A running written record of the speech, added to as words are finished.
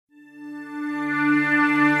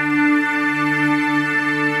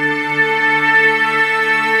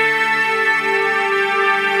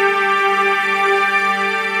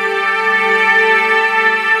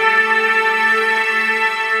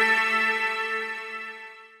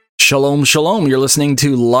Shalom, shalom. You're listening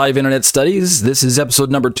to Live Internet Studies. This is episode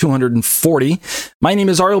number 240. My name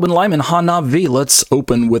is Ariel Ben Lyman Hanavi. Let's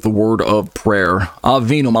open with a word of prayer.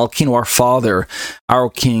 Avinu Malkinu, our Father, our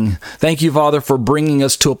King. Thank you, Father, for bringing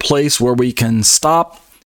us to a place where we can stop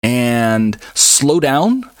and slow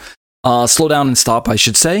down and stop, I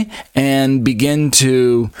should say, and begin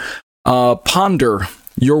to ponder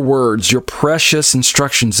your words, your precious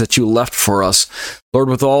instructions that you left for us. Lord,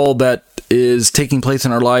 with all that is taking place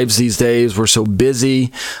in our lives these days, we're so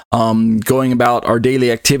busy going about our daily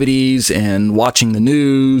activities and watching the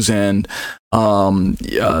news and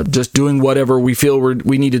just doing whatever we feel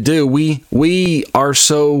we need to do. We are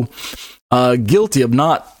so guilty of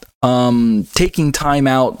not taking time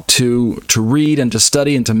out to read and to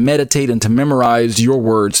study and to meditate and to memorize your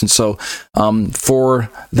words. And so for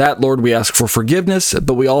that, Lord, we ask for forgiveness,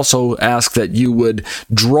 but we also ask that you would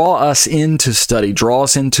draw us into study, draw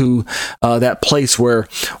us into that place where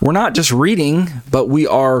we're not just reading, but we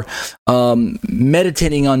are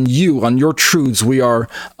meditating on you, on your truths. We are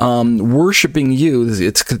worshiping you.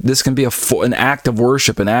 This can be an act of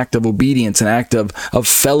worship, an act of obedience, an act of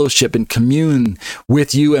fellowship and commune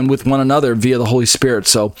with you and with one another via the Holy Spirit.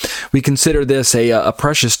 So we consider this a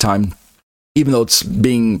precious time, even though it's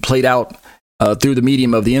being played out through the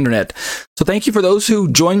medium of the internet. So thank you for those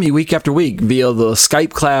who join me week after week via the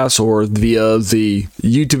Skype class or via the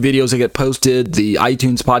YouTube videos that get posted, the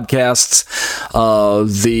iTunes podcasts,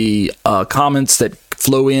 the comments that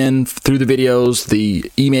flow in through the videos, the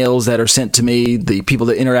emails that are sent to me, the people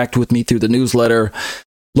that interact with me through the newsletter.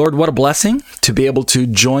 Lord, what a blessing to be able to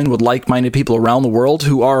join with like-minded people around the world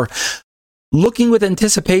who are looking with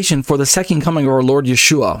anticipation for the second coming of our Lord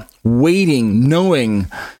Yeshua, waiting, knowing,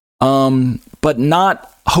 but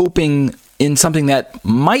not hoping in something that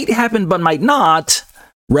might happen but might not.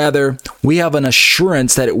 Rather, we have an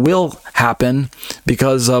assurance that it will happen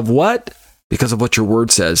because of what? Because of what your word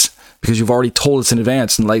says. Because you've already told us in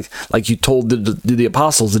advance, and like you told the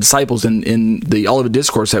apostles, the disciples in the Olivet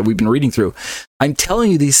Discourse that we've been reading through. I'm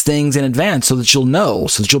telling you these things in advance so that you'll know,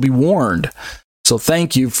 so that you'll be warned. So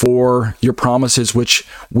thank you for your promises, which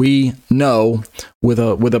we know with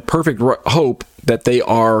a perfect hope that they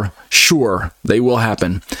are sure they will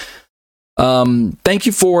happen. Thank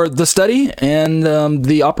you for the study and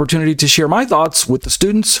the opportunity to share my thoughts with the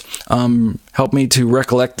students. Help me to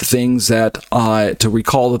recollect the things to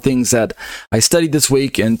recall the things that I studied this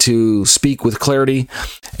week and to speak with clarity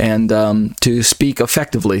and to speak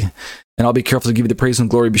effectively. And I'll be careful to give you the praise and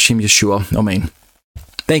glory, B'Shem Yeshua. Amen.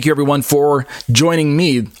 Thank you, everyone, for joining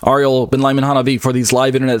me, Ariel Ben Lyman Hanavi, for these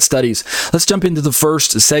live internet studies. Let's jump into the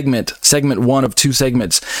first segment one of two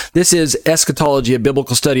segments. This is Eschatology, a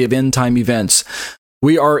biblical study of end-time events.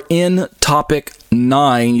 We are in topic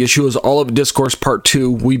 9, Yeshua's Olivet Discourse, part 2.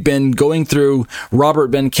 We've been going through Robert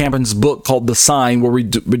Ben Campen's book called The Sign, where we're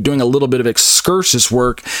doing a little bit of excursus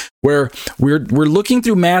work, where we're looking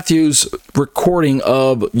through Matthew's recording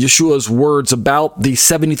of Yeshua's words about the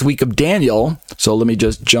 70th week of Daniel. So let me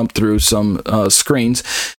just jump through some screens.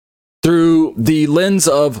 Through the lens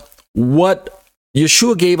of what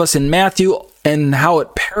Yeshua gave us in Matthew and how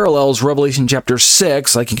it parallels Revelation chapter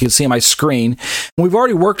 6, like you can see on my screen. And we've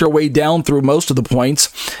already worked our way down through most of the points.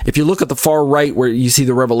 If you look at the far right where you see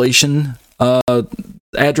the Revelation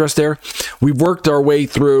address there, we've worked our way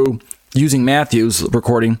through, using Matthew's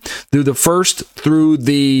recording, through the first through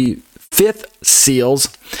the 5th seals,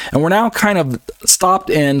 and we're now kind of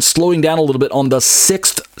stopped and slowing down a little bit on the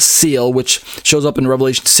 6th seal, which shows up in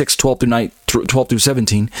Revelation 6, 12 through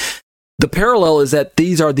 17. The parallel is that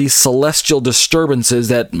these are these celestial disturbances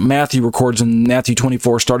that Matthew records in Matthew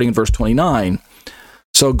 24, starting in verse 29.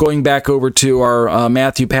 So going back over to our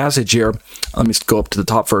Matthew passage here, let me go up to the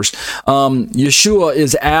top first. Yeshua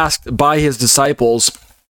is asked by his disciples,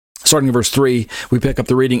 starting in verse 3, we pick up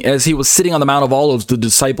the reading. As he was sitting on the Mount of Olives, the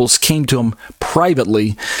disciples came to him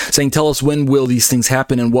privately, saying, "Tell us, when will these things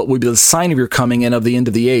happen, and what will be the sign of your coming and of the end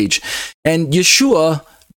of the age?" And Yeshua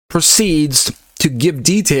proceeds to give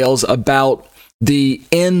details about the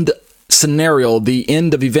end scenario, the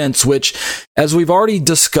end of events, which, as we've already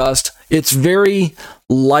discussed, it's very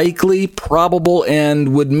likely, probable,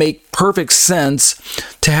 and would make perfect sense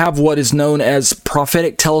to have what is known as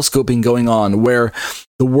prophetic telescoping going on, where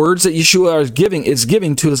the words that Yeshua is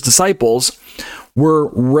giving to his disciples were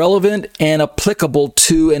relevant and applicable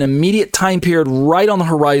to an immediate time period right on the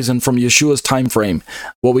horizon from Yeshua's time frame,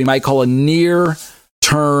 what we might call a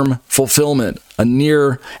near-term fulfillment, a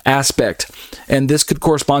near aspect. And this could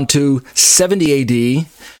correspond to 70 AD,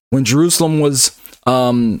 when Jerusalem was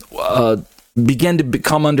began to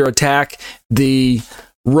become under attack. The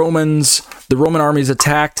the Roman armies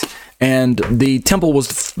attacked, and the temple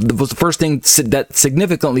was the first thing that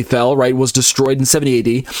significantly fell, right, was destroyed in 70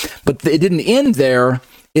 AD. But it didn't end there.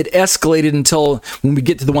 It escalated until when we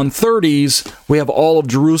get to the 130s, we have all of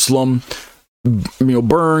Jerusalem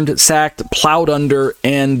burned, sacked, plowed under,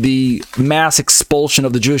 and the mass expulsion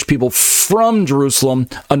of the Jewish people from Jerusalem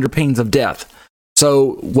under pains of death.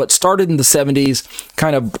 So what started in the 70s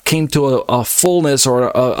kind of came to a fullness,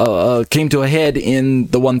 or came to a head in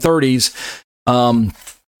the 130s,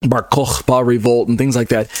 Bar Kokhba revolt and things like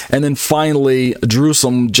that. And then finally,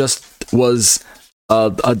 Jerusalem just was,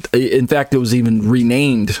 in fact, it was even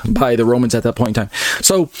renamed by the Romans at that point in time.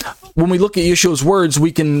 So when we look at Yeshua's words,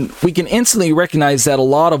 we can instantly recognize that a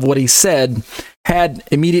lot of what he said had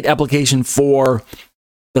immediate application for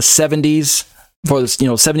the 70s, for this,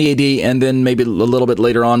 70 AD, and then maybe a little bit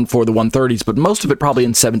later on for the 130s, but most of it probably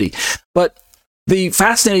in 70. But the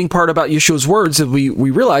fascinating part about Yeshua's words is we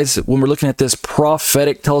realize that when we're looking at this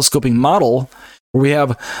prophetic telescoping model, where we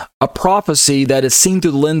have a prophecy that is seen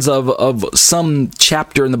through the lens of some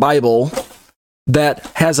chapter in the Bible that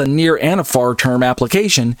has a near and a far term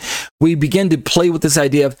application, we begin to play with this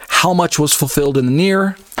idea of how much was fulfilled in the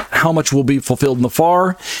near, how much will be fulfilled in the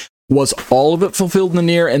far. Was all of it fulfilled in the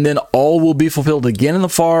near, and then all will be fulfilled again in the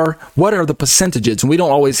far? What are the percentages? And we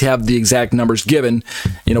don't always have the exact numbers given.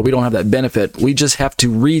 We don't have that benefit. We just have to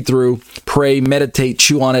read through, pray, meditate,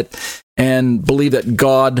 chew on it, and believe that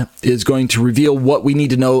God is going to reveal what we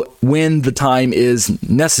need to know when the time is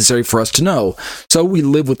necessary for us to know. So we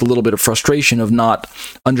live with a little bit of frustration of not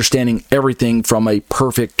understanding everything from a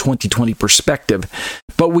perfect 2020 perspective.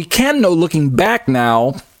 But we can know, looking back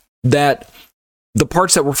now, that the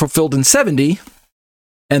parts that were fulfilled in 70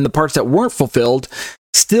 and the parts that weren't fulfilled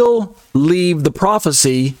still leave the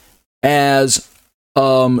prophecy as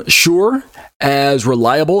sure, as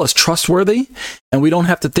reliable, as trustworthy. And we don't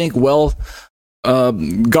have to think, well,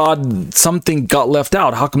 God, something got left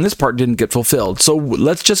out. How come this part didn't get fulfilled? So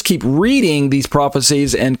let's just keep reading these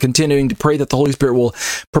prophecies and continuing to pray that the Holy Spirit will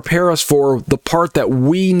prepare us for the part that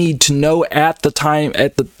we need to know at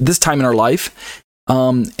this time in our life.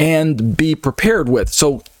 And be prepared with.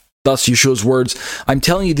 So, thus Yeshua's words, I'm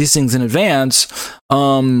telling you these things in advance,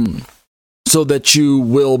 so that you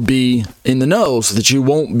will be in the know, so that you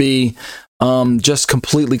won't be just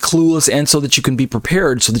completely clueless, and so that you can be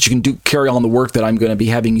prepared, so that you can carry on the work that I'm going to be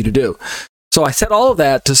having you to do. So I said all of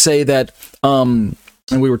that to say that, and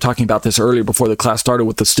we were talking about this earlier before the class started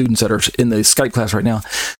with the students that are in the Skype class right now.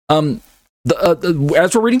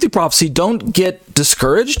 As we're reading through prophecy, don't get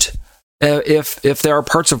discouraged. If there are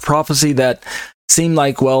parts of prophecy that seem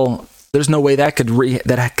like, well, there's no way that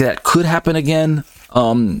could happen again,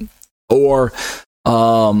 or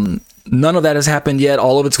none of that has happened yet,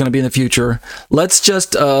 all of it's going to be in the future. Let's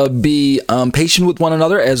just be patient with one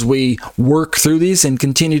another as we work through these, and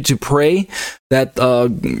continue to pray that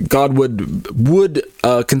God would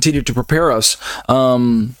continue to prepare us.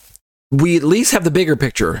 We at least have the bigger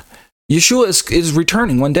picture. Yeshua is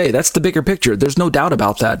returning one day. That's the bigger picture. There's no doubt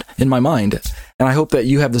about that in my mind. And I hope that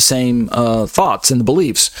you have the same thoughts and the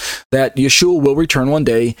beliefs that Yeshua will return one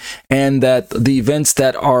day, and that the events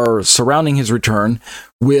that are surrounding his return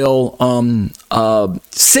will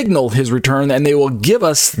signal his return, and they will give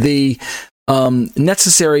us the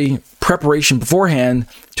necessary preparation beforehand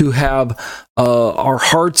to have our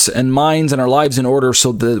hearts and minds and our lives in order,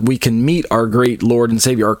 so that we can meet our great Lord and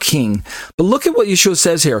Savior, our King. But look at what Yeshua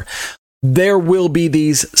says here. There will be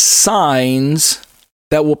these signs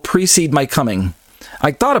that will precede my coming.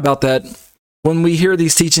 I thought about that when we hear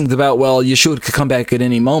these teachings about, well, Yeshua could come back at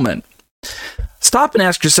any moment. Stop and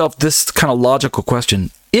ask yourself this kind of logical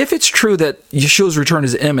question. If it's true that Yeshua's return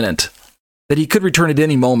is imminent, that he could return at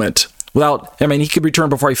any moment, he could return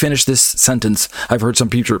before I finish this sentence, I've heard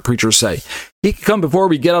some preachers say. He could come before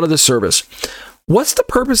we get out of this service. What's the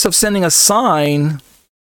purpose of sending a sign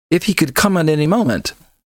if he could come at any moment?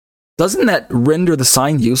 Doesn't that render the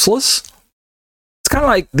sign useless? It's kind of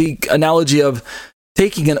like the analogy of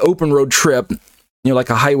taking an open road trip, like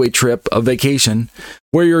a highway trip, a vacation,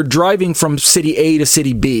 where you're driving from city A to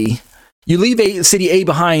city B. You leave city A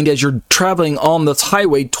behind as you're traveling on this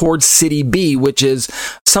highway towards city B, which is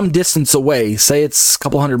some distance away. Say it's a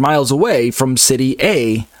couple hundred miles away from city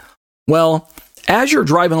A. Well, as you're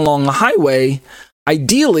driving along the highway,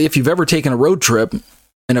 ideally, if you've ever taken a road trip,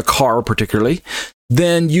 in a car particularly,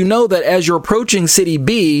 then you know that as you're approaching city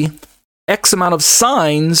B, X amount of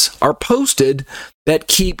signs are posted that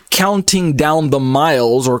keep counting down the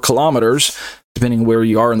miles or kilometers, depending on where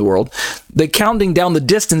you are in the world. They're counting down the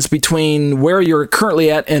distance between where you're currently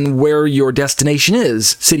at and where your destination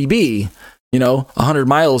is, city B. 100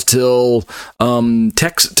 miles till Dallas,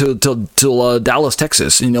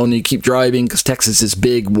 Texas, and you keep driving because Texas is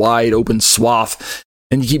big, wide open swath,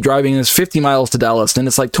 and you keep driving, and it's 50 miles to Dallas, and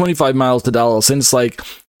it's like 25 miles to Dallas, and it's like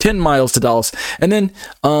 10 miles to Dallas. And then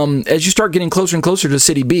as you start getting closer and closer to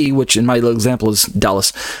city B, which in my little example is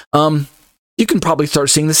Dallas, you can probably start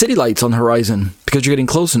seeing the city lights on the horizon because you're getting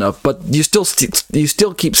close enough, but you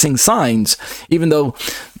still keep seeing signs, even though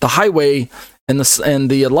the highway and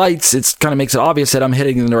the lights, it kind of makes it obvious that I'm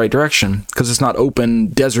heading in the right direction because it's not open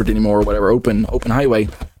desert anymore or whatever, open highway.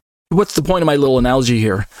 What's the point of my little analogy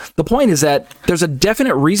here? The point is that there's a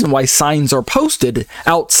definite reason why signs are posted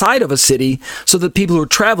outside of a city so that people who are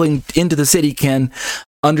traveling into the city can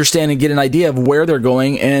understand and get an idea of where they're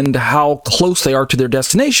going and how close they are to their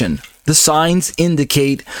destination. The signs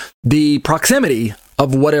indicate the proximity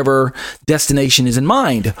of whatever destination is in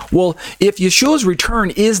mind. Well, if Yeshua's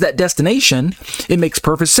return is that destination, it makes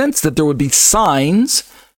perfect sense that there would be signs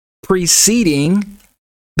preceding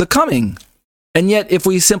the coming. And yet, if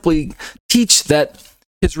we simply teach that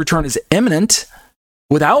his return is imminent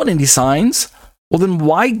without any signs, well, then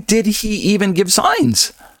why did he even give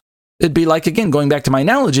signs? It'd be like, again, going back to my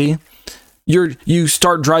analogy, you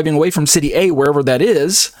start driving away from city A, wherever that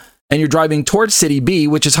is, and you're driving towards city B,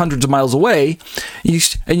 which is hundreds of miles away, you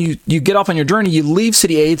get off on your journey, you leave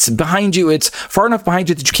city A, it's behind you, it's far enough behind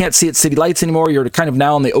you that you can't see its city lights anymore, you're kind of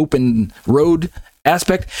now on the open road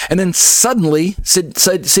aspect, and then suddenly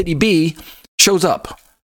city B shows up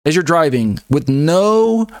as you're driving with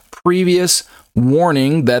no previous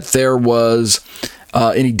warning that there was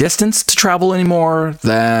any distance to travel anymore,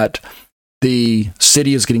 that the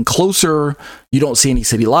city is getting closer, you don't see any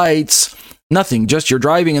city lights, nothing, just you're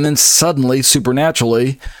driving, and then suddenly,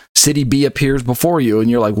 supernaturally, city B appears before you,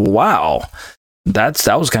 and you're like, wow, that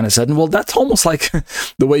was kind of sudden. Well, that's almost like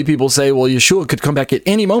the way people say, well, Yeshua could come back at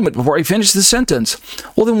any moment before I finish this sentence.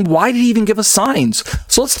 Well, then why did he even give us signs?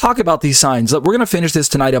 So let's talk about these signs. We're going to finish this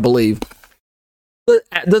tonight, I believe.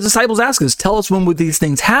 The disciples ask us, tell us when would these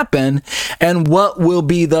things happen, and what will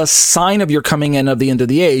be the sign of your coming and of the end of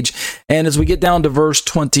the age. And as we get down to verse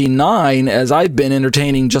 29, as I've been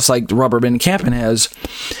entertaining, just like Robert Van Kampen has,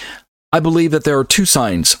 I believe that there are two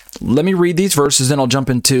signs. Let me read these verses, then I'll jump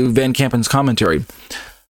into Van Kampen's commentary.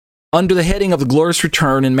 Under the heading of the glorious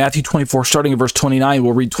return in Matthew 24, starting at verse 29,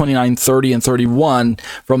 we'll read 29, 30, and 31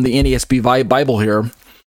 from the NASB Bible here.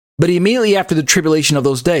 But immediately after the tribulation of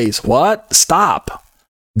those days. What? Stop.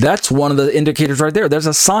 That's one of the indicators right there. There's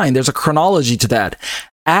a sign. There's a chronology to that.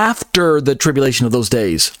 After the tribulation of those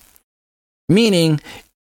days. Meaning,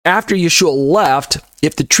 after Yeshua left,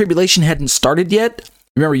 if the tribulation hadn't started yet,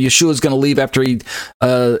 remember, Yeshua is going to leave after he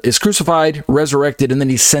is crucified, resurrected, and then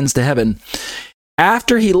he ascends to heaven.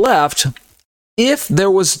 After he left, if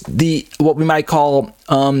there was what we might call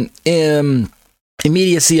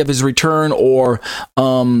immediacy of his return, or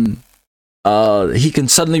he can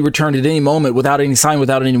suddenly return at any moment without any sign,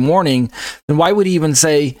 without any warning, then why would he even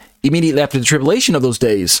say immediately after the tribulation of those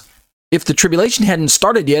days? If the tribulation hadn't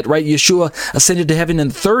started yet, right? Yeshua ascended to heaven in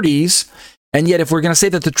the 30s, and yet if we're going to say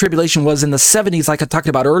that the tribulation was in the 70s, like I talked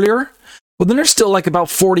about earlier, well, then there's still like about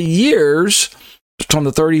 40 years from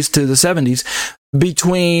the 30s to the 70s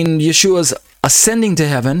between Yeshua's ascending to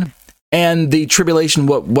heaven and the tribulation,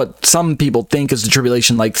 what some people think is the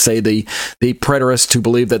tribulation, like, say, the preterists who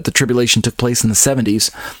believe that the tribulation took place in the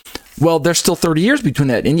 70s. Well, there's still 30 years between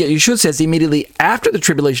that. And yet Yeshua says immediately after the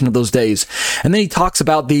tribulation of those days. And then he talks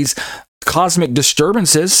about these cosmic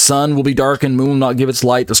disturbances. Sun will be darkened, moon will not give its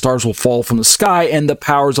light, the stars will fall from the sky, and the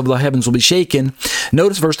powers of the heavens will be shaken.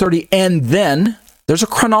 Notice verse 30, and then... there's a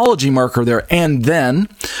chronology marker there, and then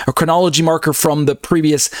a chronology marker from the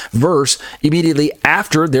previous verse. Immediately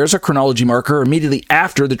after, there's a chronology marker. Immediately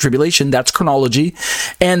after the tribulation, that's chronology.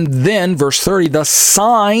 And then, verse 30, the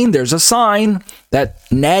sign, there's a sign, that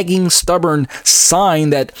nagging, stubborn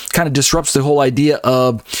sign that kind of disrupts the whole idea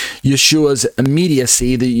of Yeshua's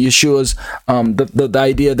immediacy, the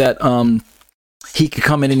idea that he could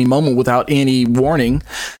come in any moment without any warning.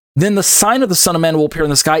 Then the sign of the Son of Man will appear in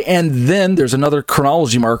the sky, and then there's another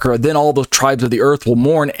chronology marker. Then all the tribes of the earth will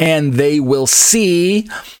mourn, and they will see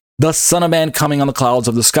the Son of Man coming on the clouds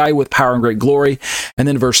of the sky with power and great glory. And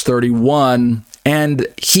then verse 31, and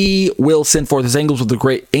he will send forth his angels with the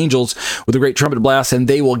great trumpet blast, and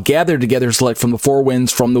they will gather together his elect from the four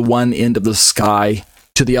winds, from the one end of the sky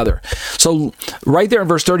to the other. So right there in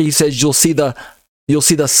verse 30, he says, you'll see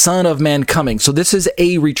the Son of Man coming. So this is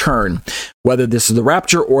a return. Whether this is the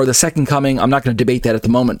rapture or the second coming, I'm not going to debate that at the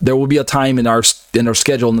moment. There will be a time in our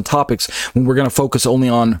schedule and the topics when we're going to focus only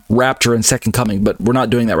on rapture and second coming, but we're not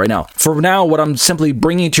doing that right now. For now, what I'm simply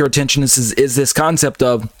bringing to your attention is this concept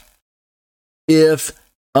of if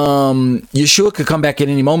Yeshua could come back at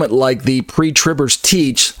any moment, like the pre-tribbers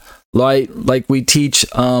teach, like we teach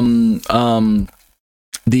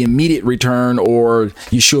the immediate return, or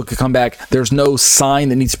Yeshua could come back, there's no sign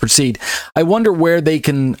that needs to precede. I wonder how they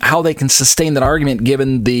can sustain that argument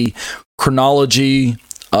given the chronological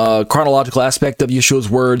aspect of Yeshua's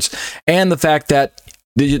words, and the fact that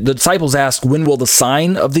the disciples ask, when will the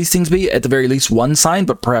sign of these things be? At the very least one sign,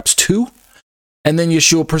 but perhaps two. And then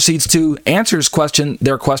Yeshua proceeds to answer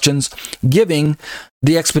their questions, giving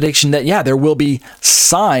the expectation that, there will be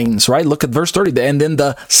signs, right? Look at verse 30. And then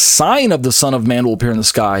the sign of the Son of Man will appear in the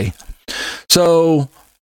sky. So,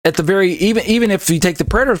 at the even if you take the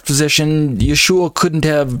preterist position, Yeshua couldn't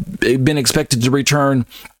have been expected to return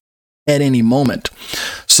at any moment.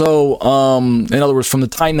 So, in other words, from the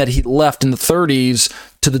time that he left in the 30s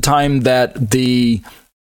to the time that the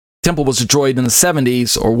temple was destroyed in the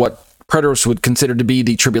 70s, or what preterists would consider to be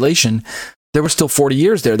the tribulation, there were still 40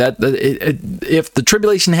 years there. If the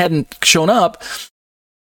tribulation hadn't shown up,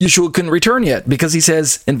 Yeshua couldn't return yet, because he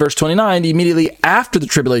says in verse 29, immediately after the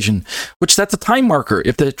tribulation, which that's a time marker.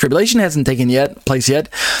 If the tribulation hasn't taken place yet,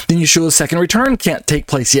 then Yeshua's second return can't take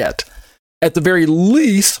place yet. At the very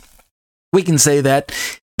least, we can say that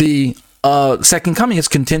the second coming is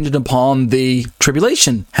contingent upon the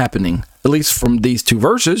tribulation happening, at least from these two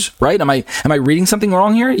verses, right? Am I reading something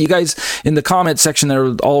wrong here? You guys in the comment section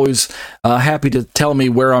are always happy to tell me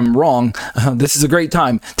where I'm wrong. This is a great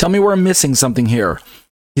time. Tell me where I'm missing something here.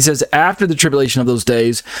 He says, after the tribulation of those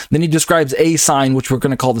days, then he describes a sign, which we're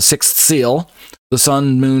going to call the sixth seal, the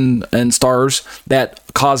sun, moon, and stars, that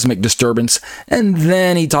cosmic disturbance. And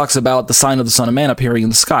then he talks about the sign of the Son of Man appearing in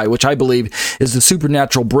the sky, which I believe is the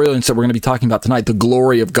supernatural brilliance that we're going to be talking about tonight, the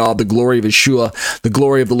glory of God, the glory of Yeshua, the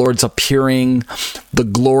glory of the Lord's appearing, the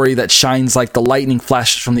glory that shines like the lightning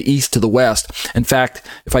flashes from the east to the west. In fact,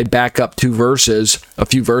 if I back up a few verses,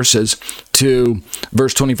 to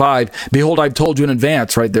verse 25, behold, I've told you in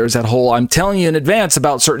advance, right? There's that whole, I'm telling you in advance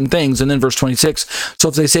about certain things. And then verse 26, so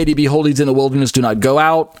if they say to you, behold, he's in the wilderness, do not go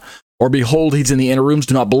out, or behold, he's in the inner rooms,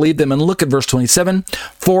 do not believe them. And look at verse 27,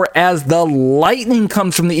 for as the lightning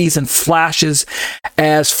comes from the east and flashes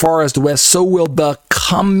as far as the west, so will the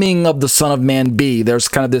coming of the Son of Man be. There's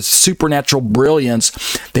kind of this supernatural brilliance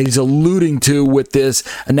that he's alluding to with this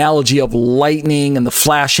analogy of lightning and the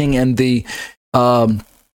flashing and the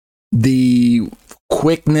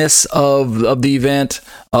quickness of the event,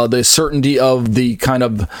 the certainty of the kind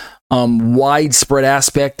of widespread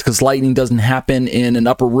aspect, because lightning doesn't happen in an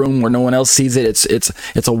upper room where no one else sees it.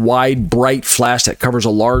 It's a wide, bright flash that covers a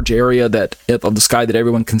large area of the sky that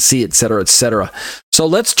everyone can see, etc., etc. So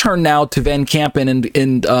let's turn now to Van Kampen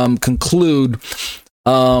and conclude.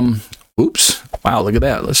 Oops. Wow, look at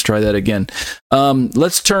that. Let's try that again.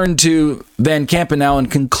 Let's turn to Van Kampen now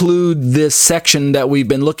and conclude this section that we've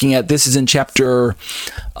been looking at. This is in chapter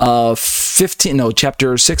 16.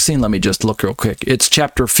 Let me just look real quick. It's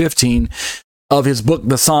chapter 15 of his book,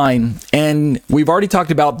 The Sign. And we've already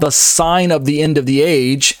talked about the sign of the end of the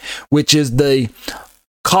age, which is the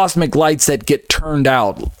cosmic lights that get turned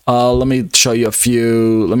out. Let me show you a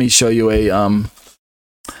few. Let me show you a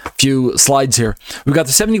few slides here. We've got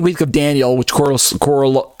the 70 week of Daniel, which parallels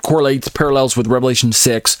with Revelation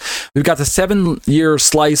 6. We've got the 7-year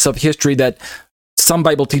slice of history that some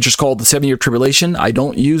Bible teachers call the 7-year tribulation. I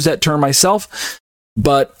don't use that term myself,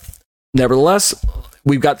 but nevertheless,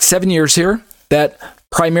 we've got 7 years here that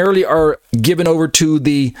primarily are given over to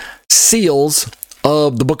the seals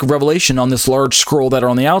of the book of Revelation on this large scroll that are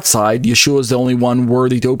on the outside. Yeshua is the only one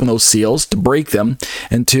worthy to open those seals, to break them,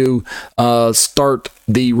 and to start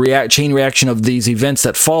the chain reaction of these events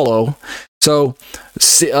that follow. So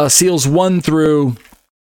seals 1 through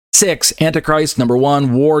 6, Antichrist, number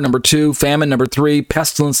 1, war, number 2, famine, number 3,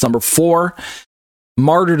 pestilence, number 4,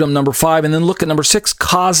 martyrdom, number 5, and then look at number 6,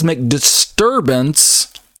 cosmic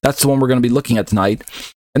disturbance. That's the one we're going to be looking at tonight.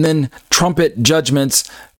 And then trumpet judgments,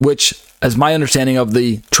 which, as my understanding of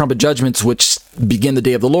the trumpet judgments, which begin the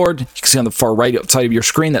day of the Lord, you can see on the far right side of your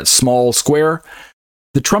screen, that small square.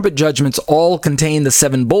 The trumpet judgments all contain the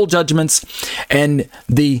 7 bowl judgments, and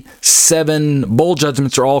the 7 bowl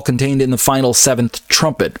judgments are all contained in the final 7th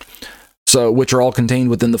trumpet, so which are all contained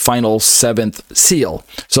within the final 7th seal.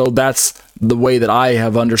 So that's the way that I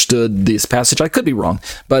have understood this passage. I could be wrong,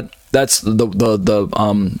 but that's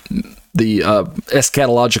the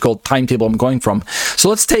eschatological timetable I'm going from. So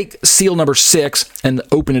let's take seal number 6 and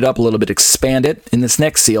open it up a little bit, expand it in this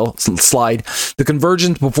next slide, the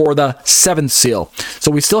convergence before the 7th seal.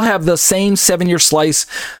 So we still have the same 7-year slice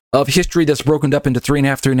of history that's broken up into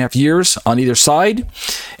 3.5 years on either side.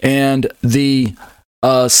 And the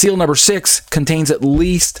seal number 6 contains at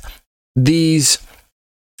least these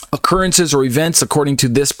occurrences or events according to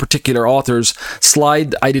this particular author's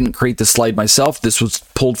slide. I didn't create this slide myself. This was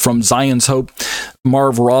pulled from Zion's Hope,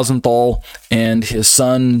 Marv Rosenthal and his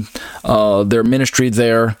son, their ministry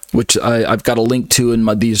there, which I've got a link to in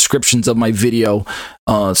the descriptions of my video,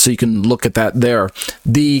 so you can look at that there.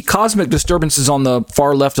 The cosmic disturbances on the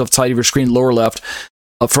far left of side of your screen, lower left,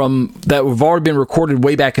 from that have already been recorded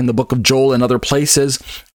way back in the book of Joel and other places,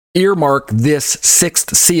 earmark this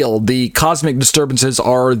sixth seal. The cosmic disturbances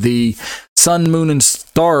are the sun, moon, and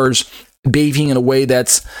stars behaving in a way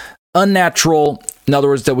that's unnatural. In other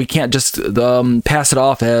words, that we can't just pass it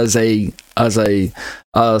off as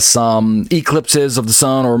some eclipses of the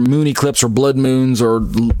sun, or moon eclipse, or blood moons, or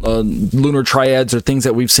lunar triads, or things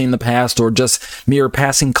that we've seen in the past, or just mere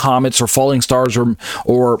passing comets or falling stars, or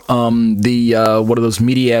what are those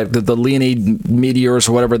the Leonid meteors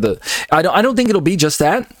or whatever. I don't think it'll be just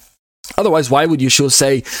that. Otherwise, why would Yeshua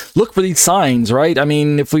say, look for these signs, right? I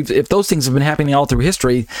mean, if those things have been happening all through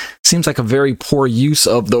history, seems like a very poor use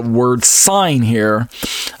of the word sign here,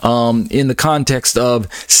 in the context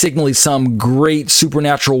of signaling some great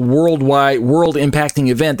supernatural world-impacting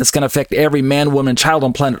event that's going to affect every man, woman, child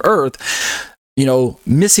on planet Earth.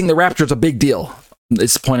 Missing the rapture is a big deal.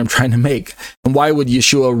 It's the point I'm trying to make. And why would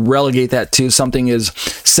Yeshua relegate that to something as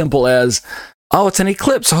simple as, oh, it's an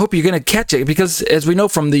eclipse, I hope you're going to catch it? Because as we know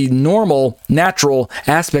from the normal, natural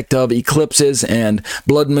aspect of eclipses and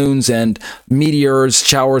blood moons and meteors,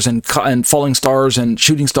 showers, and falling stars and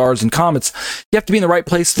shooting stars and comets, you have to be in the right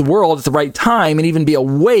place in the world at the right time and even be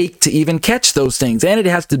awake to even catch those things. And it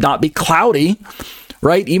has to not be cloudy,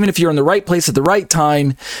 right? Even if you're in the right place at the right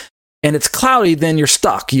time and it's cloudy, then you're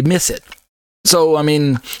stuck. You miss it. So, I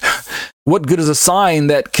mean, what good is a sign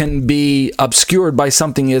that can be obscured by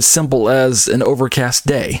something as simple as an overcast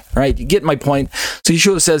day, right? You get my point. So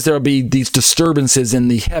Yeshua says there will be these disturbances in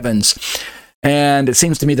the heavens, and it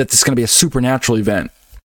seems to me that this is going to be a supernatural event.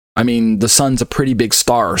 I mean, the sun's a pretty big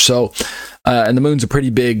star, so and the moon's a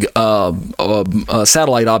pretty big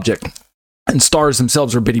satellite object, and stars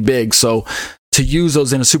themselves are pretty big, so to use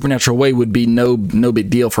those in a supernatural way would be no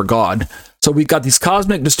big deal for God. So we've got these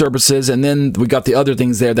cosmic disturbances, and then we got the other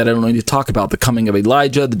things there that I don't need to talk about. The coming of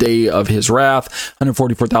Elijah, the day of his wrath,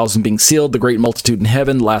 144,000 being sealed, the great multitude in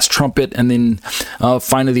heaven, last trumpet, and then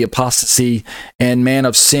finally the apostasy and man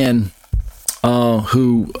of sin,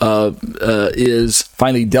 who is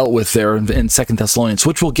finally dealt with there in 2 Thessalonians,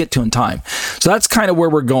 which we'll get to in time. So that's kind of where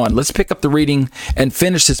we're going. Let's pick up the reading and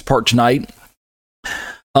finish this part tonight.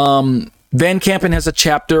 Van Kampen has a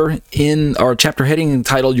chapter heading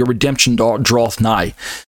entitled "Your Redemption Draweth Nigh."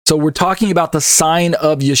 So we're talking about the sign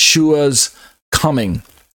of Yeshua's coming,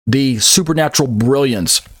 the supernatural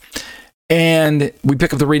brilliance. And we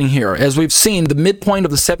pick up the reading here. As we've seen, the midpoint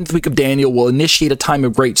of the 7th week of Daniel will initiate a time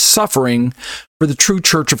of great suffering for the true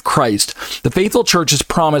church of Christ. The faithful church is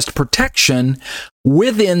promised protection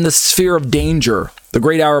within the sphere of danger, the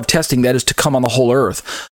great hour of testing that is to come on the whole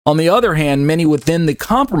earth. On the other hand, many within the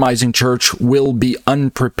compromising church will be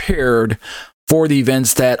unprepared for the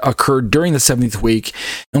events that occurred during the 70th week,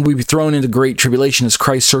 and will be thrown into great tribulation as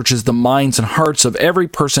Christ searches the minds and hearts of every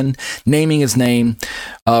person, naming his name.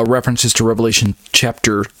 References to Revelation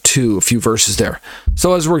chapter 2, a few verses there.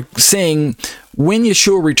 So as we're seeing, when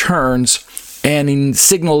Yeshua returns, and he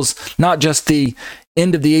signals not just the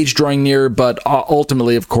end of the age drawing near, but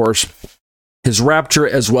ultimately, of course, his rapture,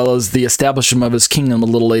 as well as the establishment of his kingdom a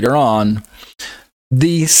little later on,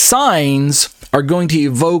 the signs are going to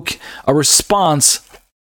evoke a response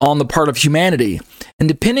on the part of humanity. And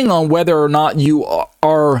depending on whether or not you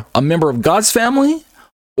are a member of God's family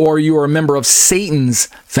or you are a member of Satan's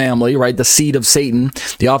family, right? The seed of Satan,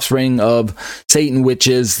 the offspring of Satan, which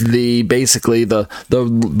is basically the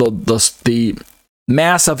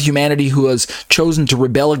mass of humanity who has chosen to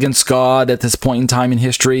rebel against God at this point in time in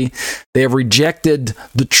history. They have rejected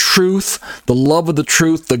the truth, the love of the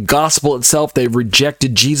truth, the gospel itself. They've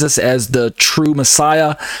rejected Jesus as the true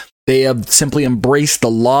Messiah. They have simply embraced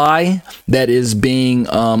the lie that is being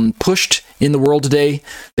pushed in the world today.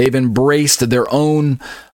 They've embraced their own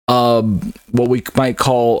what we might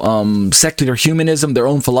call secular humanism, their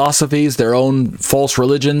own philosophies, their own false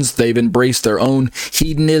religions. They've embraced their own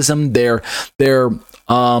hedonism. They're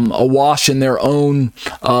awash in their own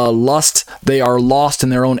lust. They are lost in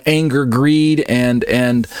their own anger, greed,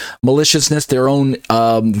 and maliciousness, their own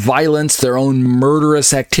violence, their own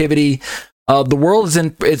murderous activity. The world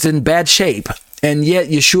is in bad shape. And yet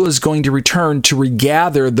Yeshua is going to return to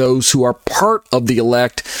regather those who are part of the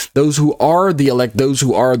elect, those who are the elect, those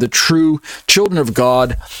who are the true children of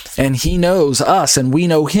God. And he knows us and we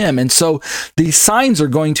know him. And so these signs are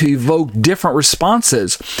going to evoke different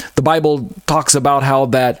responses. The Bible talks about how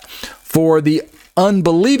that for the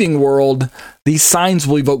unbelieving world, these signs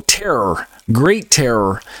will evoke terror, great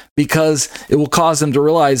terror, because it will cause them to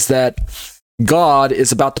realize that God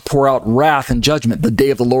is about to pour out wrath and judgment. The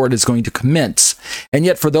day of the Lord is going to commence. And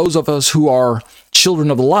yet for those of us who are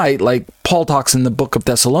children of the light, like Paul talks in the book of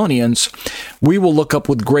Thessalonians, we will look up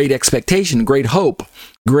with great expectation, great hope,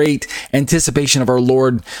 great anticipation of our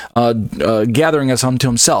Lord gathering us unto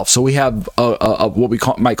himself. So we have what we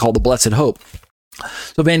might call the blessed hope.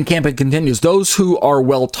 So Van Kampen continues, those who are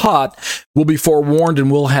well taught will be forewarned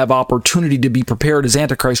and will have opportunity to be prepared as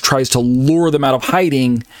Antichrist tries to lure them out of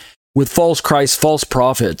hiding with false Christ, false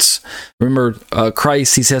prophets. Remember,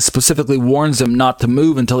 Christ, he says, specifically warns them not to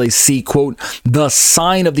move until they see, quote, the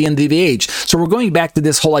sign of the end of the age. So we're going back to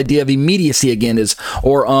this whole idea of immediacy again, is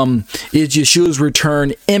Yeshua's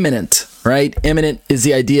return imminent, right? Imminent is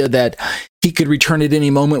the idea that he could return at any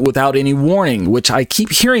moment without any warning, which I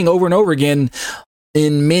keep hearing over and over again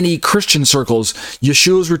in many Christian circles.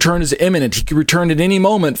 Yeshua's return is imminent. He could return at any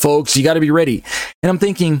moment, folks. You got to be ready. And I'm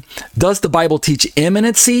thinking, does the Bible teach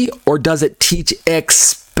imminency or does it teach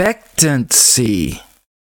expectancy?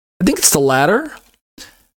 I think it's the latter.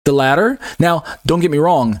 The latter. Now, don't get me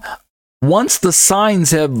wrong. Once the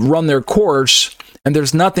signs have run their course and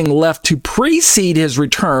there's nothing left to precede his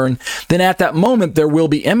return, then at that moment there will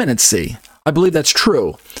be imminency. I believe that's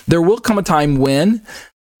true. There will come a time when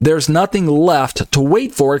there's nothing left to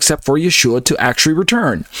wait for except for Yeshua to actually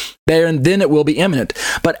return. And then it will be imminent.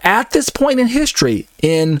 But at this point in history,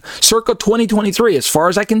 in circa 2023, as far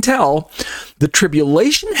as I can tell, the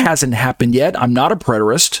tribulation hasn't happened yet. I'm not a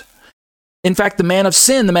preterist. In fact, the man of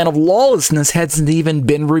sin, the man of lawlessness, hasn't even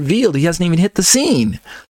been revealed. He hasn't even hit the scene.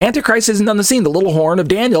 Antichrist isn't on the scene. The little horn of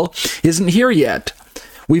Daniel isn't here yet.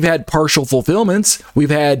 We've had partial fulfillments. We've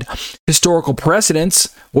had historical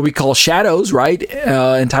precedents, what we call shadows, right?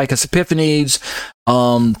 Antiochus Epiphanes.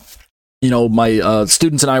 My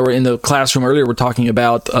students and I were in the classroom earlier. We're talking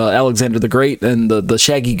about Alexander the Great and the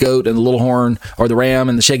shaggy goat and the little horn, or the ram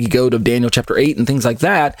and the shaggy goat of Daniel chapter 8 and things like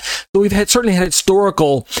that. So we've certainly had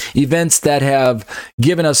historical events that have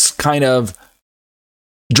given us kind of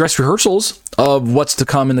dress rehearsals of what's to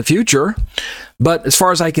come in the future. But as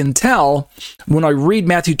far as I can tell, when I read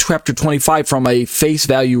Matthew chapter 25 from a face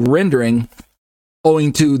value rendering,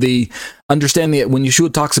 owing to the understanding that when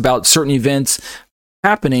Yeshua talks about certain events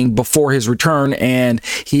happening before his return and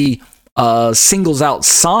he singles out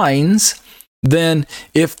signs, then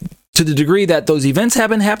if to the degree that those events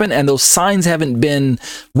haven't happened and those signs haven't been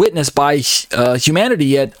witnessed by humanity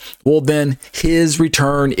yet, well, then his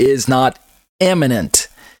return is not imminent,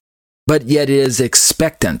 but yet it is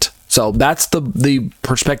expectant. So that's the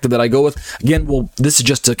perspective that I go with. Again, this is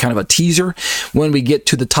just a kind of a teaser. When we get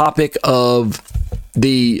to the topic of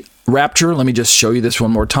the rapture, let me just show you this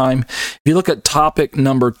one more time. If you look at topic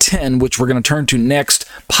number 10, which we're going to turn to next,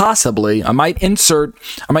 possibly, I might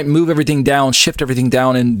move everything down, shift everything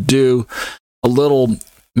down, and do a little,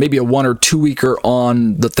 maybe a 1 or 2 weeker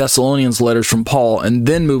on the Thessalonians letters from Paul, and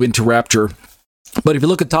then move into rapture. But if you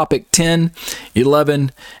look at topic 10,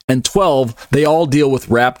 11, and 12, they all deal with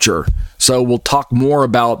rapture. So we'll talk more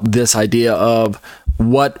about this idea of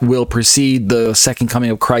what will precede the second coming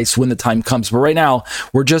of Christ when the time comes. But right now,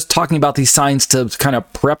 we're just talking about these signs to kind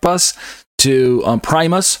of prep us, to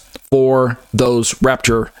prime us for those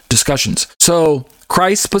rapture discussions. So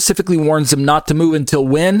Christ specifically warns them not to move until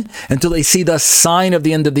when? Until they see the sign of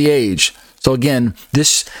the end of the age. So again,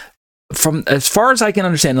 this, from as far as I can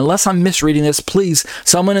understand, unless I'm misreading this, please,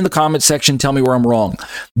 someone in the comment section tell me where I'm wrong.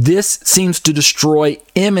 This seems to destroy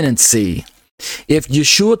imminency. If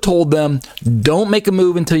Yeshua told them, don't make a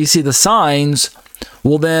move until you see the signs,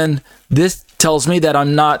 well then, this tells me that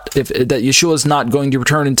that Yeshua is not going to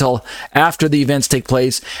return until after the events take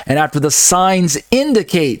place and after the signs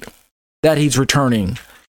indicate that he's returning.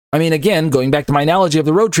 I mean, again, going back to my analogy of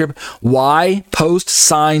the road trip, why post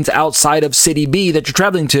signs outside of city B that you're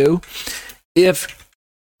traveling to if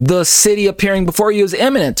the city appearing before you is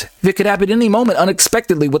imminent? If it could happen at any moment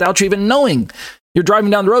unexpectedly without you even knowing. You're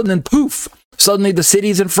driving down the road and then poof, suddenly the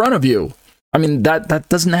city's in front of you. I mean, it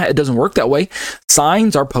doesn't work that way.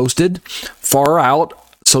 Signs are posted far out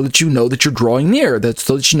so that you know that you're drawing near,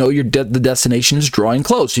 so that you know the destination is drawing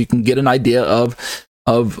close. So you can get an idea of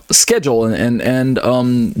schedule and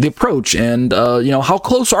the approach, and how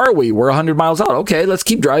close are we? We're 100 miles out. Okay, let's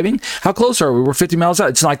keep driving. How close are we? We're 50 miles out.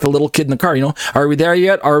 It's like the little kid in the car. Are we there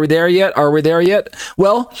yet? Are we there yet? Are we there yet?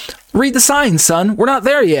 Well, read the signs, son. We're not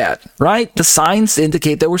there yet, right? The signs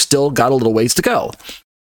indicate that we're still got a little ways to go.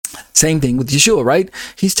 Same thing with Yeshua, right?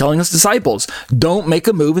 He's telling us disciples, don't make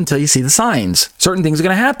a move until you see the signs. Certain things are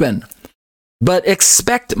going to happen, but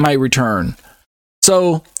expect my return.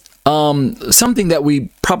 So something that we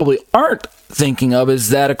probably aren't thinking of is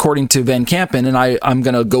that, according to Van Kampen, and I'm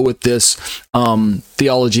going to go with this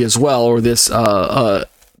theology as well, or this the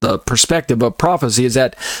perspective of prophecy, is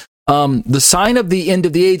that the sign of the end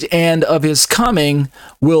of the age and of his coming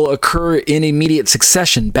will occur in immediate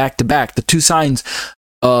succession, back to back. The two signs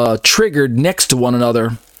triggered next to one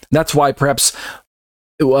another. That's why perhaps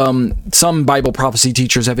some Bible prophecy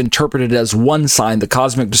teachers have interpreted it as one sign, the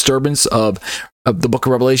cosmic disturbance of the book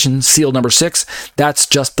of Revelation, seal number 6. That's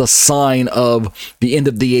just the sign of the end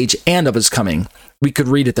of the age and of his coming. We could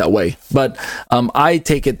read it that way, but I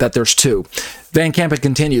take it that there's two. Van Kampen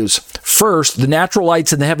continues, first, the natural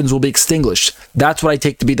lights in the heavens will be extinguished. That's what I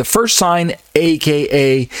take to be the first sign,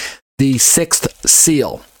 aka the 6th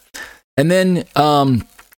seal. And then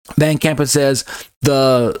Van Kampen says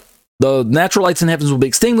the natural lights in the heavens will be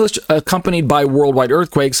extinguished, accompanied by worldwide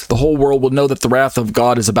earthquakes. The whole world will know that the wrath of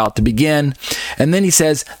God is about to begin. And then he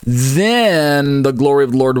says, then the glory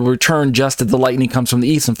of the Lord will return, just as the lightning comes from the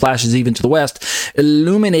east and flashes even to the west,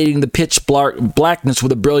 illuminating the pitch blackness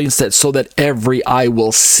with a brilliance so that every eye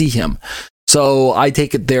will see him. So I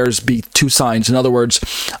take it there's be two signs. In other words,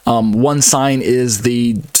 one sign is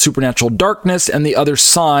the supernatural darkness, and the other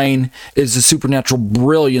sign is the supernatural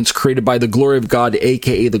brilliance created by the glory of God,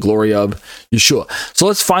 aka the glory of Yeshua. So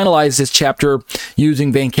let's finalize this chapter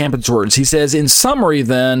using Van Kampen's words. He says, in summary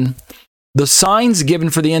then, the signs given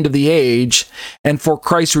for the end of the age and for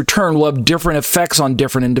Christ's return will have different effects on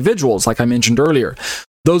different individuals, like I mentioned earlier.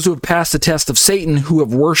 Those who have passed the test of Satan, who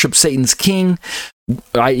have worshipped Satan's king,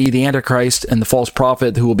 i.e. the Antichrist and the false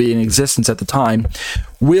prophet who will be in existence at the time,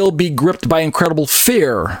 will be gripped by incredible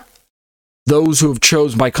fear. Those who have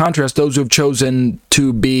chosen, by contrast, those who have chosen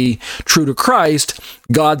to be true to Christ,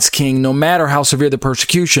 God's king, no matter how severe the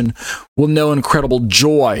persecution, will know incredible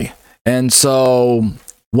joy. And so,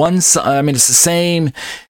 it's the same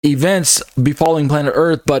events befalling planet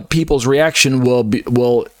Earth, but people's reaction will be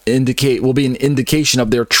an indication of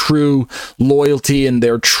their true loyalty and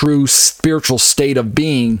their true spiritual state of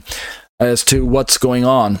being as to what's going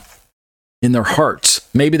on in their hearts.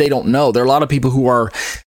 Maybe they don't know. There are a lot of people who are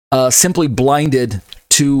simply blinded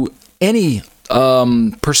to any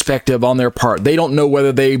perspective on their part. They don't know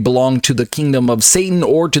whether they belong to the kingdom of Satan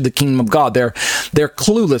or to the kingdom of God. They're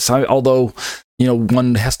clueless. Although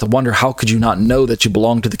one has to wonder, how could you not know that you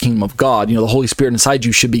belong to the kingdom of God? The Holy Spirit inside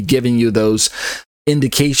you should be giving you those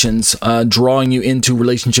indications, drawing you into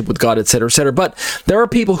relationship with God, etc., etc. But there are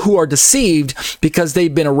people who are deceived because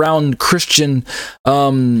they've been around Christian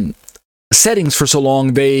settings for so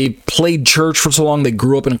long. They played church for so long. They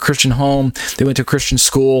grew up in a Christian home. They went to a Christian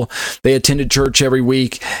school. They attended church every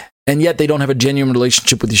week, and yet they don't have a genuine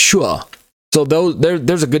relationship with Yeshua. So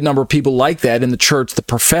there's a good number of people like that in the church, the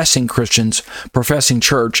professing Christians, professing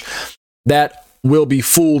church, that will be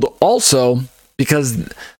fooled also,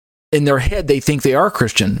 because in their head they think they are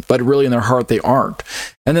Christian, but really in their heart they aren't.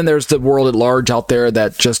 And then there's the world at large out there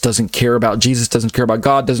that just doesn't care about Jesus, doesn't care about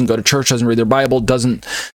God, doesn't go to church, doesn't read their Bible, isn't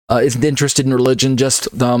interested in religion, just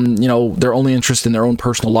they're only interested in their own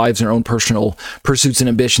personal lives, their own personal pursuits and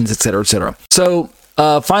ambitions, etc., etc. So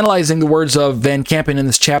finalizing the words of Van Kampen in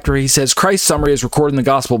this chapter, he says, Christ's summary as recorded in the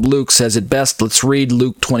Gospel of Luke says it best. Let's read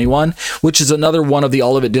Luke 21, which is another one of the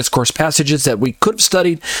Olivet Discourse passages that we could have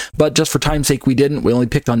studied, but just for time's sake we didn't. We only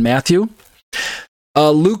picked on Matthew.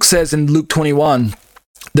 Luke says in Luke 21,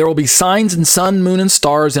 there will be signs in sun, moon, and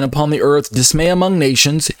stars, and upon the earth dismay among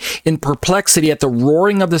nations, in perplexity at the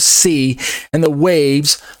roaring of the sea and the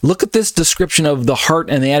waves. Look at this description of the heart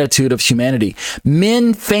and the attitude of humanity.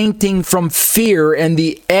 Men fainting from fear and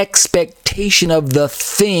the expectation of the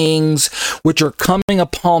things which are coming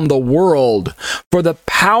upon the world. For the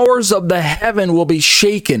powers of the heaven will be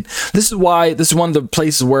shaken. This is one of the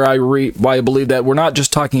places where I believe that we're not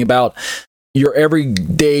just talking about your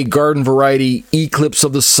everyday garden variety eclipse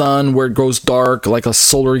of the sun where it goes dark, like a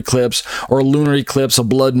solar eclipse, or a lunar eclipse, a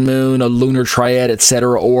blood moon, a lunar triad,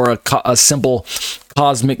 etc., or a simple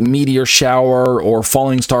cosmic meteor shower, or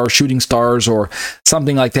falling stars, shooting stars, or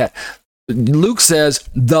something like that. Luke says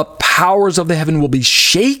the powers of the heaven will be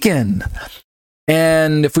shaken.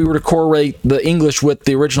 And if we were to correlate the English with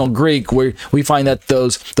the original Greek, we find that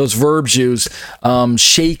those verbs used,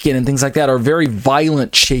 shaken and things like that, are very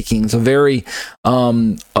violent shakings, a very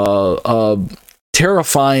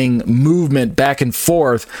terrifying movement back and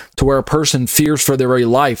forth to where a person fears for their very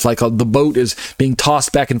life, like the boat is being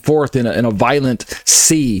tossed back and forth in a violent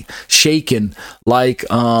sea, shaken, like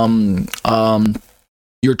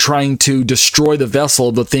you're trying to destroy the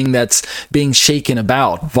vessel, the thing that's being shaken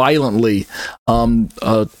about violently,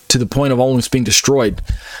 to the point of almost being destroyed.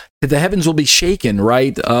 The heavens will be shaken,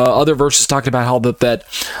 right? Other verses talked about how that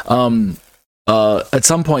at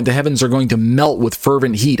some point the heavens are going to melt with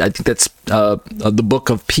fervent heat. I think that's the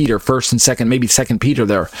book of Peter, 1st and 2nd, maybe 2nd Peter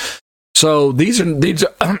there. So these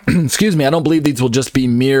are excuse me, I don't believe these will just be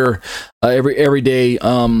mere everyday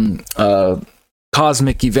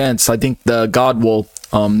cosmic events. I think God will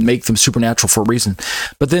make them supernatural for a reason.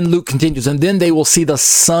 But then Luke continues, and then they will see the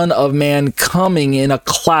Son of Man coming in a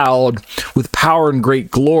cloud with power and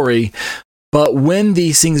great glory. But when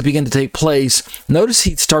these things begin to take place, notice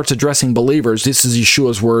he starts addressing believers. This is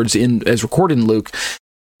Yeshua's words as recorded in Luke.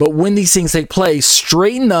 But when these things take place,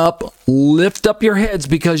 straighten up, lift up your heads,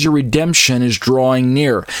 because your redemption is drawing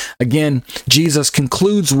near. Again, Jesus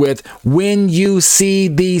concludes with, when you see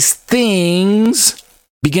these things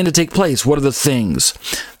begin to take place. What are the things?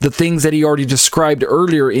 The things that he already described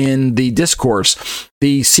earlier in the discourse,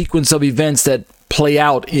 the sequence of events that play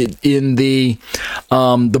out in the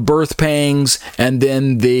birth pangs, and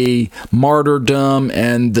then the martyrdom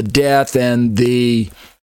and the death and the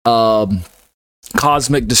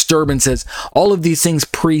cosmic disturbances, all of these things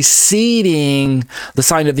preceding the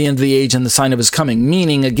sign of the end of the age and the sign of his coming.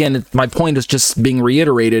 Meaning, again, my point is just being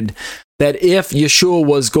reiterated, that if Yeshua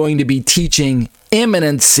was going to be teaching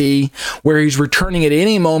imminency, where he's returning at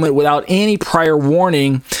any moment without any prior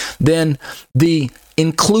warning, then the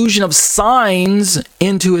inclusion of signs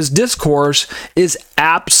into his discourse is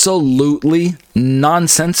absolutely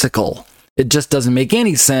nonsensical. It just doesn't make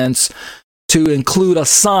any sense to include a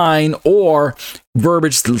sign or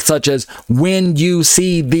verbiage such as, when you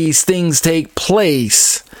see these things take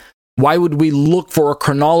place. Why would we look for a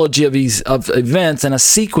chronology of events and a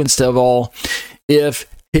sequence of all if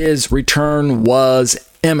his return was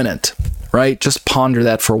imminent, right? Just ponder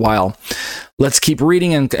that for a while. Let's keep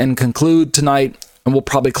reading and conclude tonight, and we'll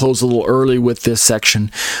probably close a little early with this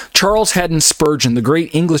section. Charles Haddon Spurgeon, the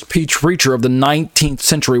great English preacher of the 19th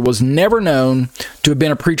century, was never known to have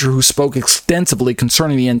been a preacher who spoke extensively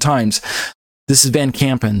concerning the end times. This is Van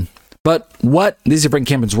Kampen. These are Van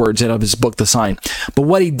Kampen's words out of his book, The Sign. But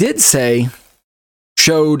what he did say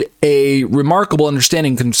showed a remarkable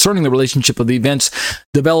understanding concerning the relationship of the events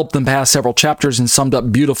developed in the past several chapters and summed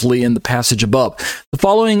up beautifully in the passage above. The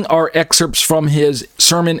following are excerpts from his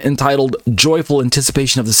sermon entitled Joyful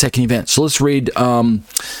Anticipation of the Second Event. So let's read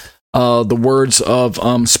the words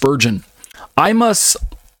of Spurgeon. I must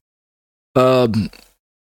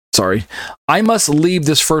leave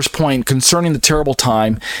this first point concerning the terrible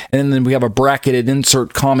time, and then we have a bracketed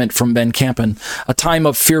insert comment from Ben Kampen, a time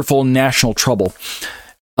of fearful national trouble.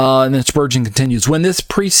 And then Spurgeon continues, when this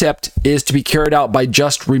precept is to be carried out by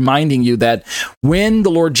just reminding you that when the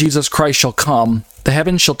Lord Jesus Christ shall come, the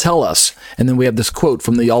heavens shall tell us. And then we have this quote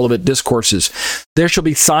from the Olivet Discourses. There shall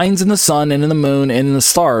be signs in the sun and in the moon and in the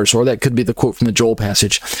stars, or that could be the quote from the Joel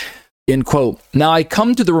passage. End quote. Now I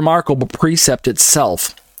come to the remarkable precept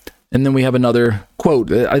itself. And then we have another quote,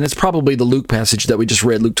 and it's probably the Luke passage that we just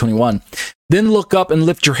read, Luke 21. Then look up and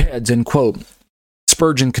lift your heads, end quote.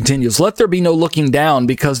 Spurgeon continues, let there be no looking down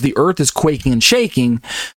because the earth is quaking and shaking,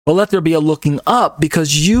 but let there be a looking up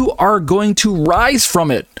because you are going to rise from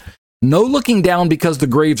it. No looking down because the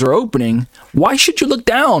graves are opening. Why should you look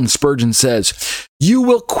down? Spurgeon says. You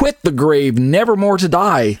will quit the grave, never more to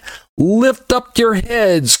die. Lift up your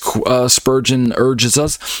heads, Spurgeon urges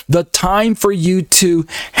us. The time for you to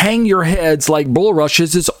hang your heads like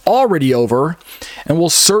bulrushes is already over, and will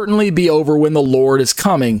certainly be over when the Lord is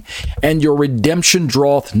coming, and your redemption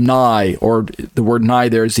draweth nigh, or the word nigh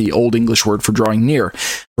there is the Old English word for drawing near,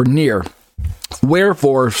 or near.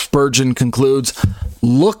 Wherefore, Spurgeon concludes,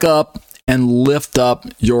 look up and lift up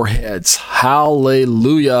your heads.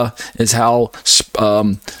 Hallelujah is how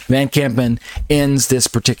Van Kampen ends this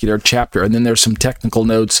particular chapter. And then there's some technical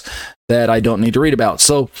notes that I don't need to read about.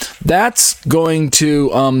 So that's going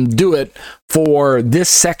to do it for this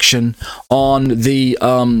section on the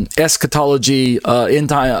eschatology, end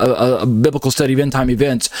time, biblical study of end time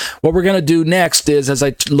events. What we're going to do next is, as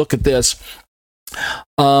I look at this,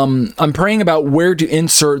 I'm praying about where to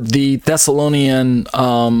insert the Thessalonian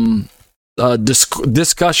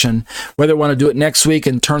discussion, whether I want to do it next week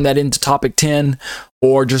and turn that into topic 10,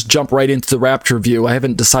 or just jump right into the rapture view. I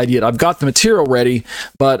haven't decided yet. I've got the material ready,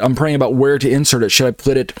 but I'm praying about where to insert it. Should I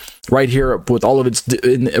put it right here with all of its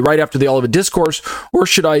right after the Olivet Discourse, or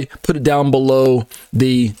should I put it down below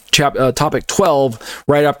the topic 12,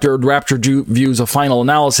 right after rapture views of final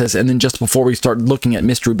analysis, and then just before we start looking at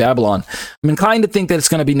Mystery Babylon? I'm inclined to think that it's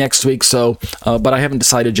going to be next week, so but I haven't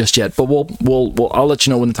decided just yet. But I'll let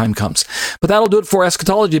you know when the time comes. But that'll do it for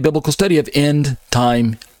Eschatology, a biblical study of end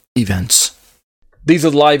time events. These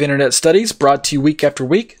are the live internet studies brought to you week after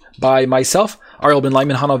week by myself, Ariel Ben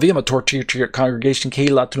Lyman Hanavi. I'm a Torah teacher at Congregation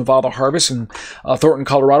Keilat Nevada Harvest in Thornton,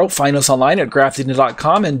 Colorado. Find us online at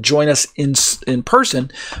grafted.com and join us in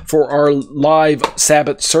person for our live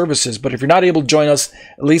Sabbath services. But if you're not able to join us,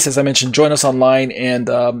 at least as I mentioned, join us online, and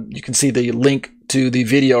you can see the link to the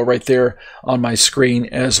video right there on my screen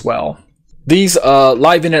as well. These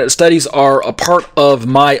live internet studies are a part of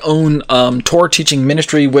my own Torah teaching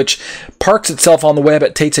ministry, which parks itself on the web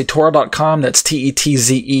at tetzetorah.com. That's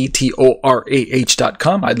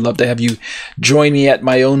tetzetorah.com. I'd love to have you join me at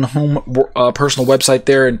my own home personal website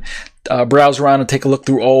there and browse around and take a look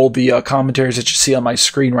through all the commentaries that you see on my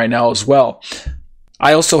screen right now as well.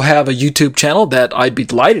 I also have a YouTube channel that I'd be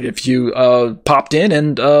delighted if you popped in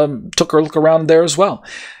and took a look around there as well.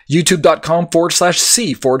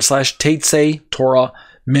 YouTube.com/C/Tetze Torah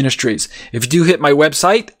Ministries. If you do hit my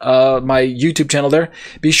website, my YouTube channel there,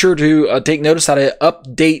 be sure to take notice that I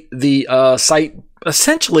update the site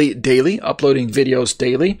essentially daily, uploading videos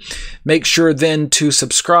daily. Make sure then to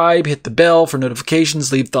subscribe, hit the bell for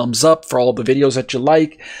notifications, leave thumbs up for all the videos that you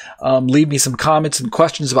like. Leave me some comments and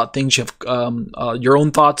questions about things you have your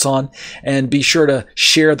own thoughts on, and be sure to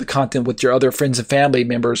share the content with your other friends and family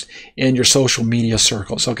members in your social media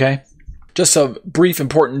circles, okay? Just some brief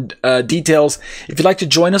important details. If you'd like to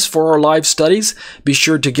join us for our live studies, be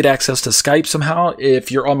sure to get access to Skype somehow.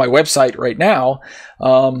 If you're on my website right now,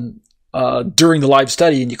 during the live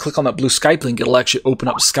study and you click on that blue Skype link, it'll actually open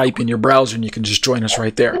up Skype in your browser and you can just join us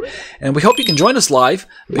right there. And we hope you can join us live,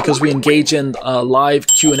 because we engage in live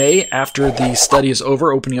Q&A after the study is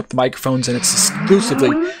over, opening up the microphones, and it's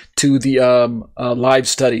exclusively to the live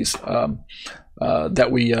studies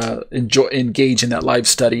that we engage in that live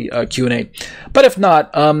study Q&A. But if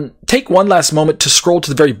not, take one last moment to scroll to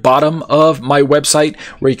the very bottom of my website,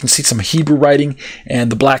 where you can see some Hebrew writing and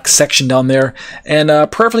the black section down there, and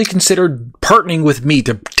prayerfully consider partnering with me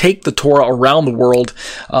to take the Torah around the world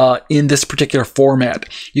in this particular format.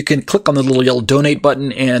 You can click on the little yellow donate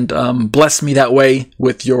button and bless me that way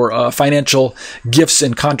with your financial gifts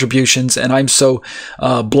and contributions, and I'm so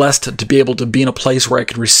blessed to be able to be in a place where I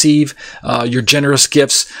can receive your generous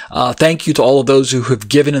gifts. Thank you to all of those who have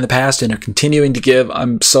given in the past and are continuing to give.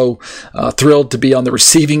 I'm so thrilled to be on the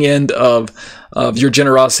receiving end of your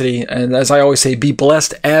generosity. And as I always say, be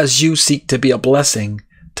blessed as you seek to be a blessing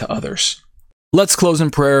to others. Let's close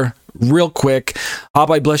in prayer real quick.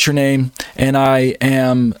 Abba, I bless your name, and I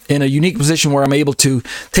am in a unique position where I'm able to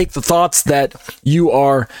take the thoughts that you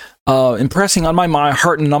are impressing on my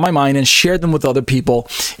heart and on my mind, and share them with other people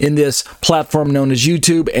in this platform known as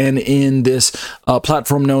YouTube, and in this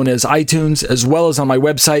platform known as iTunes, as well as on my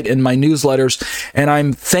website and my newsletters. And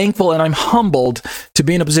I'm thankful and I'm humbled to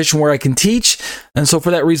be in a position where I can teach. And so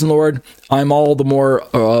for that reason, Lord, I'm all the more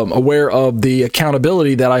aware of the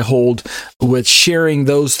accountability that I hold with sharing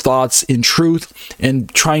those thoughts in truth and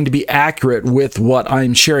trying to be accurate with what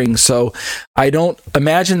I'm sharing. So I don't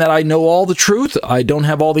imagine that I know all the truth. I don't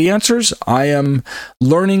have all the answers. I am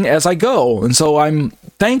learning as I go. And so I'm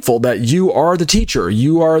thankful that you are the teacher.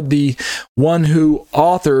 You are the one who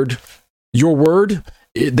authored your word.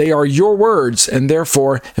 They are your words. And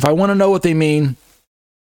therefore, if I want to know what they mean,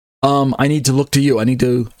 I need to look to you. I need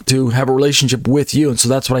to have a relationship with you. And so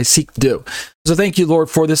that's what I seek to do. So thank you, Lord,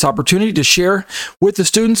 for this opportunity to share with the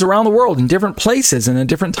students around the world in different places and at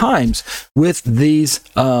different times with these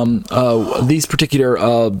particular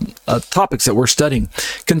topics that we're studying.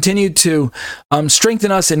 Continue to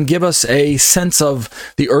strengthen us and give us a sense of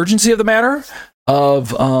the urgency of the matter, of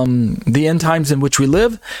the end times in which we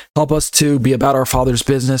live. Help us to be about our Father's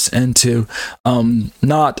business, and to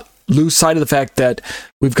not lose sight of the fact that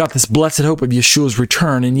we've got this blessed hope of Yeshua's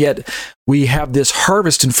return, and yet we have this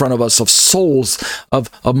harvest in front of us of souls, of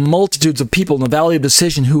multitudes of people in the valley of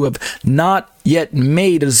decision who have not yet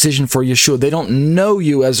made a decision for Yeshua. They don't know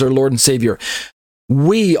you as their Lord and Savior.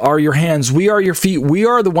 We are your hands. We are your feet. We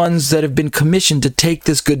are the ones that have been commissioned to take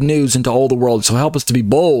this good news into all the world. So help us to be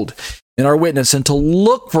bold in our witness and to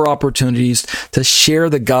look for opportunities to share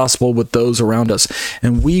the gospel with those around us.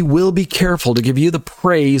 And we will be careful to give you the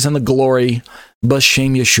praise and the glory.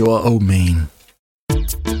 B'Shem Yeshua, Amen.